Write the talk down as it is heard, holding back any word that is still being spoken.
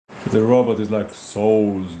The robot is like,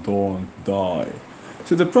 souls don't die.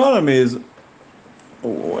 So the problem is,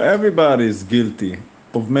 everybody is guilty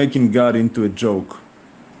of making God into a joke,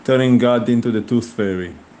 turning God into the tooth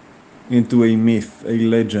fairy, into a myth, a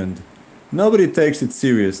legend. Nobody takes it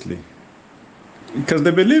seriously. Because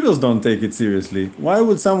the believers don't take it seriously. Why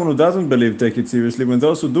would someone who doesn't believe take it seriously when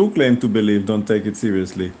those who do claim to believe don't take it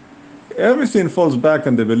seriously? Everything falls back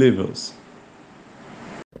on the believers.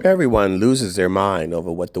 Everyone loses their mind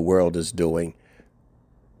over what the world is doing.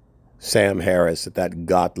 Sam Harris at that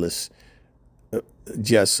godless,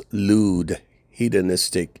 just lewd,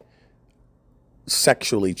 hedonistic,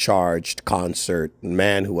 sexually charged concert,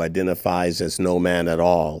 man who identifies as no man at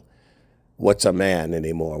all. What's a man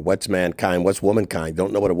anymore? What's mankind? What's womankind?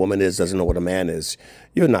 Don't know what a woman is, doesn't know what a man is.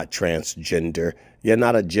 You're not transgender. You're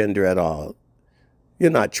not a gender at all. You're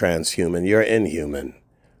not transhuman. You're inhuman.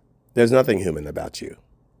 There's nothing human about you.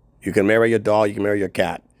 You can marry your dog. You can marry your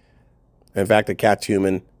cat. In fact, the cat's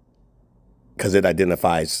human because it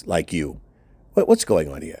identifies like you. What's going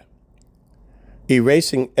on here?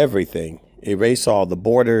 Erasing everything. Erase all the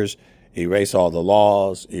borders. Erase all the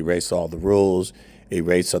laws. Erase all the rules.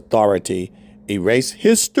 Erase authority. Erase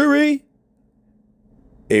history.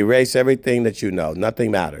 Erase everything that you know.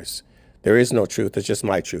 Nothing matters. There is no truth. It's just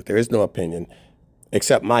my truth. There is no opinion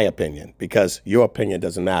except my opinion, because your opinion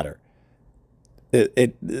doesn't matter.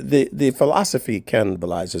 The philosophy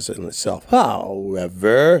cannibalizes in itself.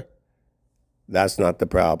 However, that's not the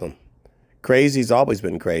problem. Crazy's always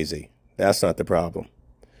been crazy. That's not the problem.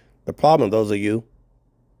 The problem, those of you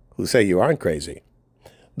who say you aren't crazy,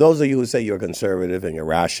 those of you who say you're conservative and you're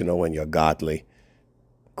rational and you're godly,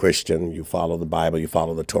 Christian, you follow the Bible, you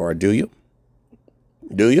follow the Torah, do you?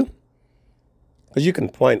 Do you? Because you can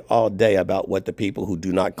point all day about what the people who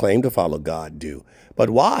do not claim to follow God do. But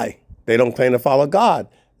why? They don't claim to follow God.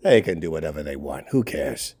 They can do whatever they want. Who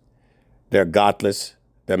cares? They're godless.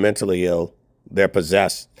 They're mentally ill. They're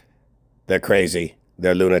possessed. They're crazy.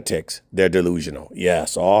 They're lunatics. They're delusional.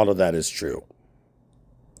 Yes, all of that is true.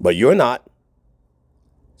 But you're not.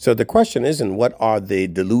 So the question isn't what are the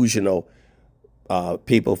delusional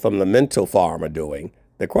people from the mental farm are doing.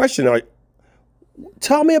 The question are,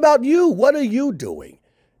 tell me about you. What are you doing?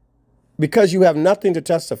 Because you have nothing to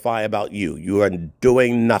testify about you. You are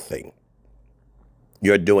doing nothing.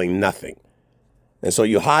 You're doing nothing. And so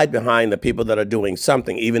you hide behind the people that are doing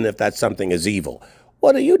something, even if that something is evil.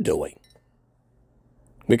 What are you doing?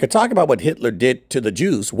 We could talk about what Hitler did to the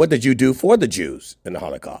Jews. What did you do for the Jews in the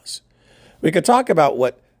Holocaust? We could talk about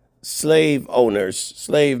what slave owners,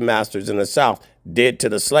 slave masters in the South did to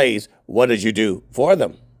the slaves. What did you do for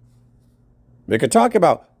them? We could talk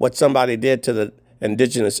about what somebody did to the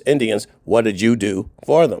indigenous Indians. What did you do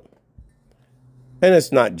for them? And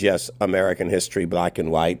it's not just American history, black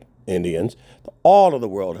and white Indians. All of the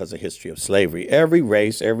world has a history of slavery. Every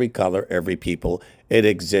race, every color, every people, it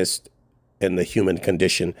exists in the human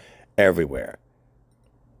condition everywhere.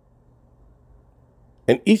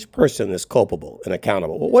 And each person is culpable and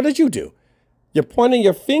accountable. Well, what did you do? You're pointing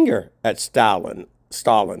your finger at Stalin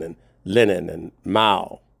and Lenin and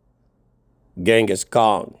Mao, Genghis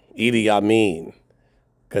Khan, Idi Amin,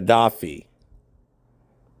 Gaddafi,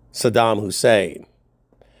 Saddam Hussein,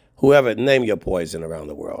 whoever, name your poison around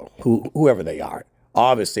the world, whoever they are.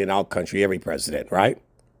 Obviously in our country, every president, right?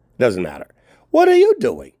 Doesn't matter. What are you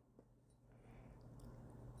doing?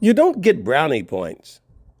 You don't get brownie points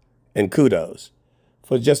and kudos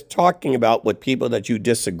for just talking about what people that you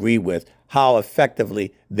disagree with, how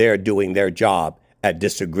effectively they're doing their job at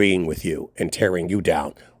disagreeing with you and tearing you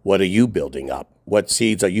down. What are you building up? What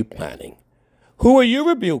seeds are you planting? Who are you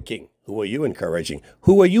rebuking? Who are you encouraging?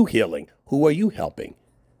 Who are you healing? Who are you helping?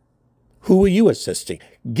 Who are you assisting?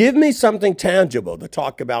 Give me something tangible to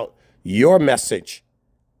talk about your message,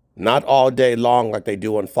 not all day long like they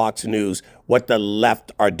do on Fox News, what the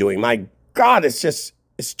left are doing. My God,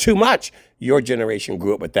 it's too much. Your generation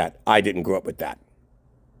grew up with that. I didn't grow up with that.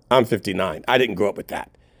 I'm 59. I didn't grow up with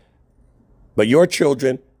that. But your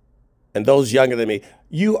children and those younger than me,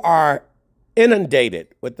 you are inundated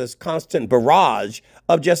with this constant barrage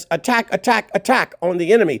of just attack on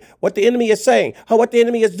the enemy. What the enemy is saying, what the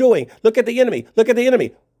enemy is doing. Look at the enemy. Look at the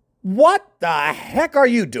enemy. What the heck are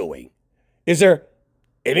you doing? Is there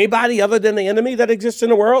anybody other than the enemy that exists in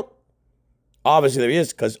the world? Obviously there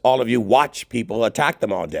is, because all of you watch people attack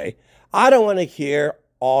them all day. I don't want to hear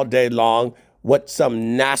all day long what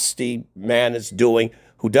some nasty man is doing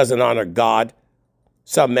who doesn't honor God.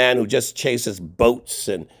 Some man who just chases boats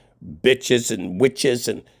and bitches and witches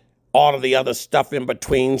and all of the other stuff in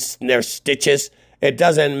between their stitches. It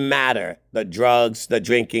doesn't matter. The drugs, the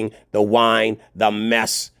drinking, the wine, the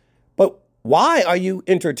mess. But Why are you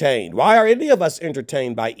entertained? Why are any of us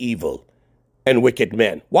entertained by evil and wicked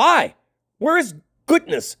men? Why? Where is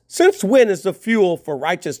goodness? Since when is the fuel for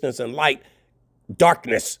righteousness and light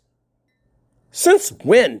darkness? Since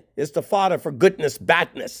when is the fodder for goodness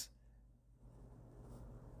badness?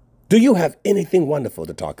 Do you have anything wonderful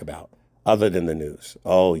to talk about other than the news?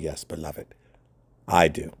 Oh, yes, beloved, I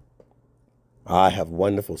do. I have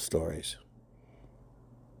wonderful stories.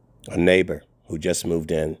 A neighbor who just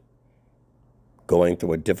moved in, going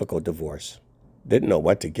through a difficult divorce, didn't know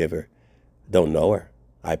what to give her, don't know her.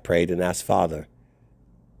 I prayed and asked Father.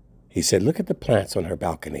 He said, look at the plants on her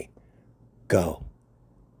balcony. Go.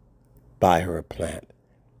 Buy her a plant.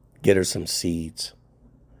 Get her some seeds.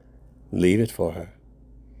 Leave it for her.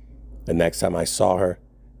 The next time I saw her,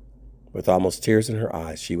 with almost tears in her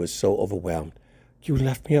eyes, she was so overwhelmed. You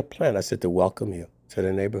left me a plant. I said, to welcome you to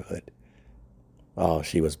the neighborhood. Oh,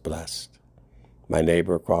 she was blessed. My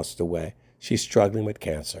neighbor across the way, she's struggling with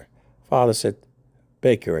cancer. Father said,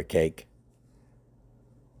 bake her a cake.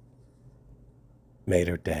 Made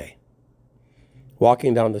her day.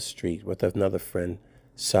 Walking down the street with another friend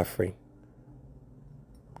suffering.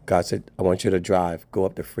 God said, I want you to drive, go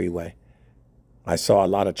up the freeway. I saw a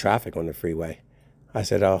lot of traffic on the freeway. I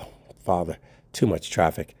said, oh, Father, too much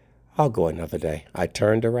traffic. I'll go another day. I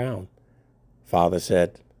turned around. Father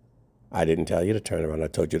said, I didn't tell you to turn around. I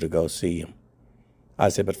told you to go see him. I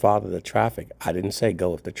said, but Father, the traffic, I didn't say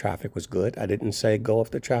go if the traffic was good. I didn't say go if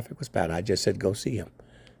the traffic was bad. I just said go see him.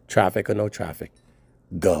 Traffic or no traffic,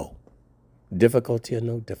 go. Difficulty or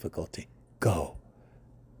no difficulty, go.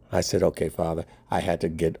 I said, okay, Father. I had to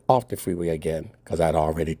get off the freeway again because I'd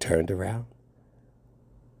already turned around.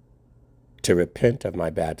 To repent of my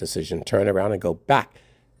bad decision, turn around and go back.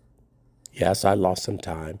 Yes, I lost some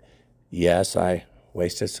time. Yes, I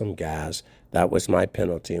wasted some gas. That was my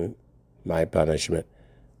penalty, my punishment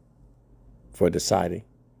for deciding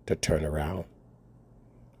to turn around.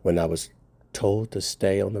 When I was told to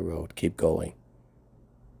stay on the road, keep going.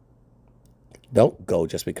 Don't go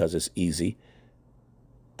just because it's easy.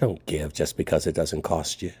 Don't give just because it doesn't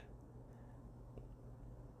cost you.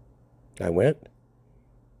 I went.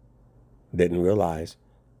 Didn't realize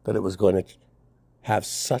that it was going to have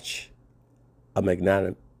such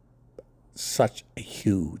a such a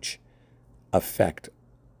huge effect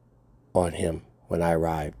on him when I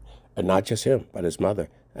arrived. And not just him, but his mother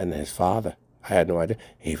and his father. I had no idea.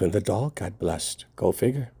 Even the dog got blessed. Go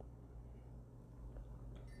figure.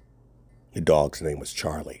 The dog's name was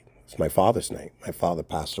Charlie. It's my father's name. My father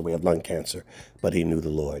passed away of lung cancer, but he knew the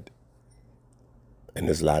Lord. In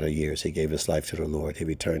his latter years, he gave his life to the Lord. He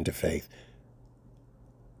returned to faith.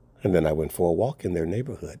 And then I went for a walk in their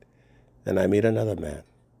neighborhood, and I meet another man.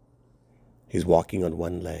 He's walking on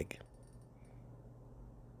one leg.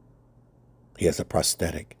 He has a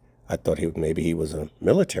prosthetic. I thought maybe he was a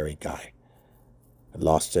military guy. I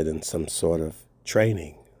lost it in some sort of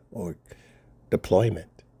training or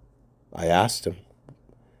deployment. I asked him,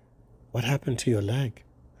 what happened to your leg?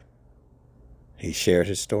 He shared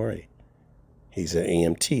his story. He's an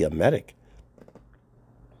EMT, a medic.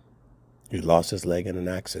 He lost his leg in an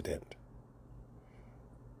accident.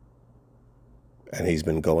 And he's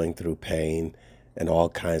been going through pain and all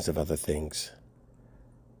kinds of other things.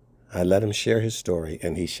 I let him share his story,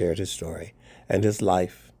 and he shared his story and his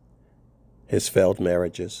life, his failed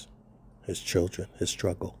marriages, his children, his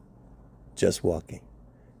struggle, just walking.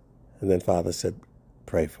 And then Father said,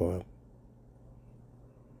 pray for him.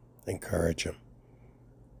 Encourage him.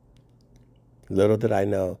 Little did I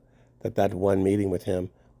know that one meeting with him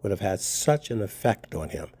would have had such an effect on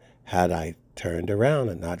him had I turned around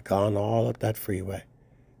and not gone all up that freeway,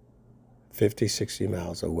 50, 60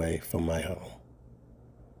 miles away from my home.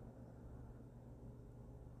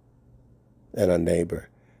 And a neighbor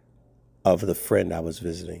of the friend I was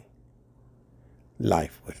visiting,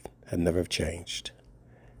 life had never have changed.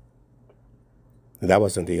 And that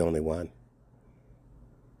wasn't the only one.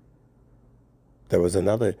 There was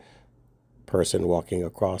another person walking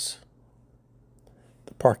across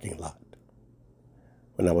the parking lot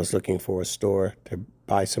when I was looking for a store to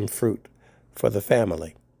buy some fruit for the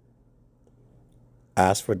family.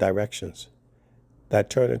 Asked for directions. That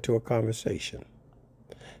turned into a conversation.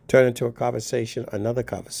 Turned into a conversation, another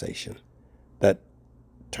conversation that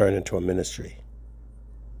turned into a ministry.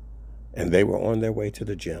 And they were on their way to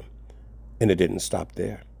the gym. And it didn't stop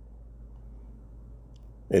there.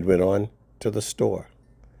 It went on to the store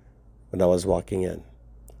when I was walking in.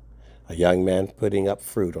 A young man putting up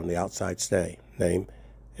fruit on the outside stand named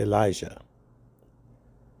Elijah.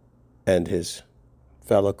 And his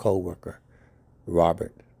fellow co-worker,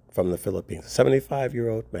 Robert, from the Philippines, a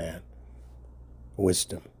 75-year-old man.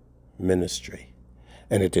 Wisdom, ministry.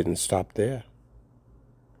 And it didn't stop there.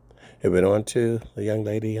 It went on to the young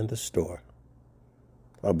lady in the store,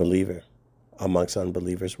 a believer amongst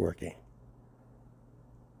unbelievers working.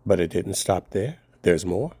 But it didn't stop there. There's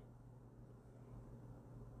more.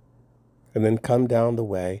 And then come down the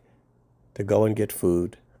way to go and get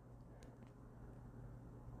food.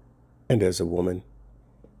 And there's a woman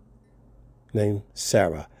named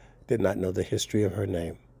Sarah, did not know the history of her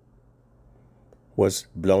name, was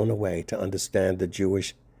blown away to understand the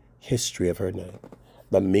Jewish history of her name,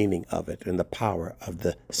 the meaning of it, and the power of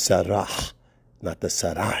the Sarah, not the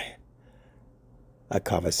Sarai. A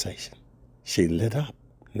conversation. She lit up,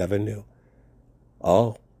 never knew.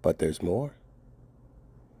 Oh, but there's more.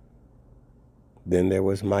 Then there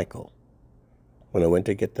was Michael, when I went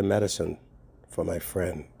to get the medicine for my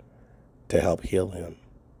friend to help heal him.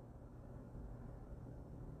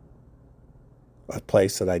 A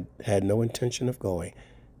place that I had no intention of going,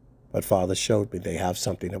 but Father showed me they have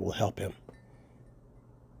something that will help him.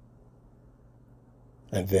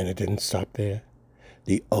 And then it didn't stop there.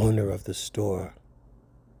 The owner of the store.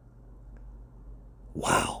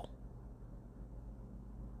 Wow.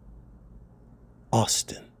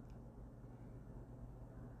 Austin.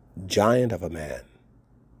 Giant of a man.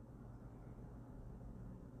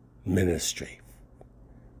 Ministry.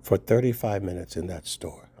 For 35 minutes in that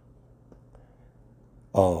store.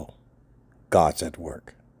 Oh, God's at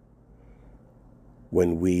work.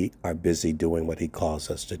 When we are busy doing what he calls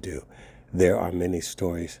us to do. There are many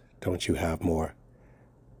stories. Don't you have more?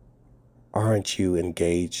 Aren't you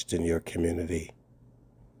engaged in your community,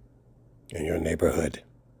 in your neighborhood,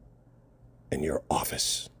 in your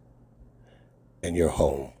office, in your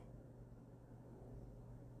home?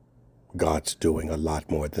 God's doing a lot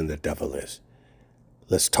more than the devil is.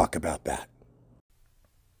 Let's talk about that.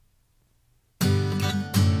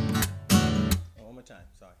 One more time,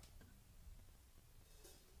 sorry.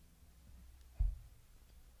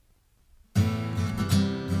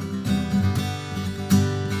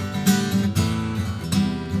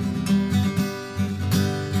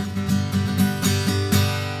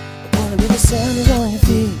 Sand on your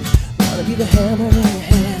feet, wanna be the hammer in your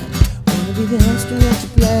hand, wanna be the instrument to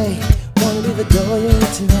play, wanna be the door you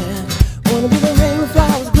to land, wanna be the rain where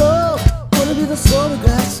flowers grow, wanna be the solar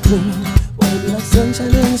glass green, wanna be like sunshine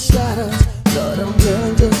in the shadows. Lord, I'm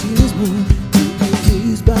willing, just use me to be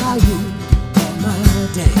used by you on my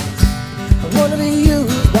days. I wanna be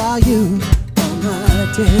used by you on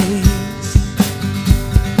my days.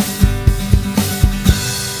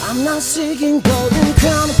 I'm not seeking golden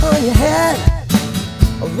crown upon your head,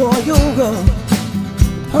 a royal robe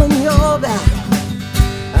upon your back.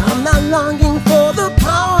 I'm not longing for the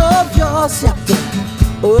power of your scepter,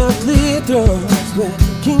 earthly thrones where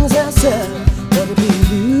kings have sat. Wanna be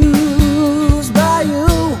used by you.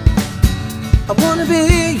 I wanna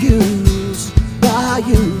be used by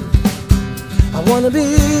you. I wanna be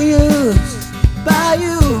used by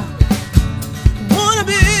you. I wanna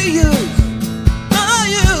be used by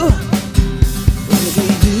you. Wanna be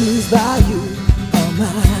used by you on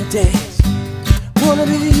my days. Wanna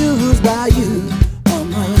be used by you on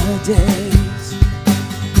my days.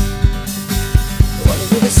 Wanna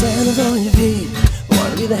be the sandals on your feet.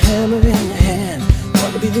 Wanna be the hammer in your hand.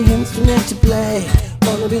 Wanna be the instrument to play.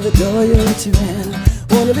 Wanna be the door you enter in.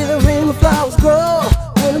 Wanna be the rain where flowers grow.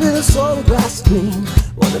 Wanna be the soil grass green.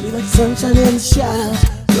 Wanna be like sunshine in the shadows.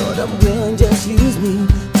 Lord, I'm willing, just use me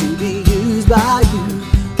to be used by you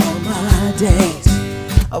on my days.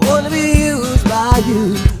 I wanna be used by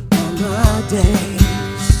you on my days.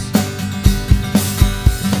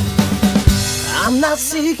 I'm not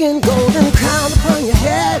seeking golden crown upon your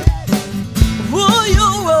head,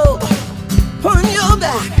 royal robe upon your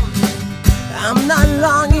back. I'm not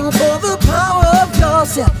longing for the power of your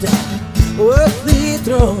scepter, earthly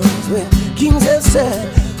thrones where kings have sat.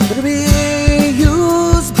 But to be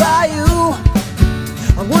used by you,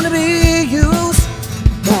 I wanna be used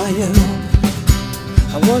by you.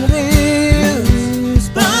 I wanna be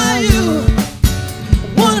used by you.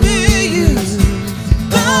 I wanna be used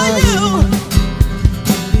by you.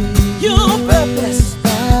 Your purpose,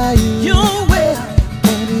 your will,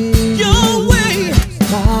 your way,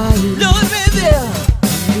 Lord, reveal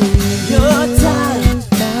your time,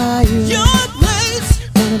 your place,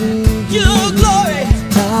 your glory,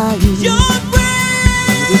 your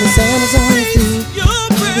praise. Be the sandals on your feet, your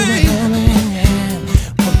praise. Be the hammer in your hand.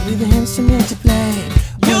 Wanna be the instrument to play.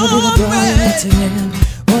 Wanna be the door to win.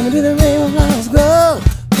 Wanna be the rain where flowers grow.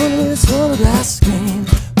 Wanna be the solar glass screen.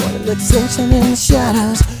 Wanna be the sunshine in the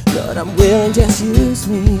shadows. Lord, I'm willing, just use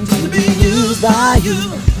me to be used by you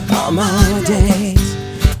all my days.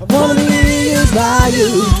 I wanna be used by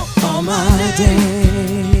you. all my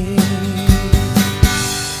days.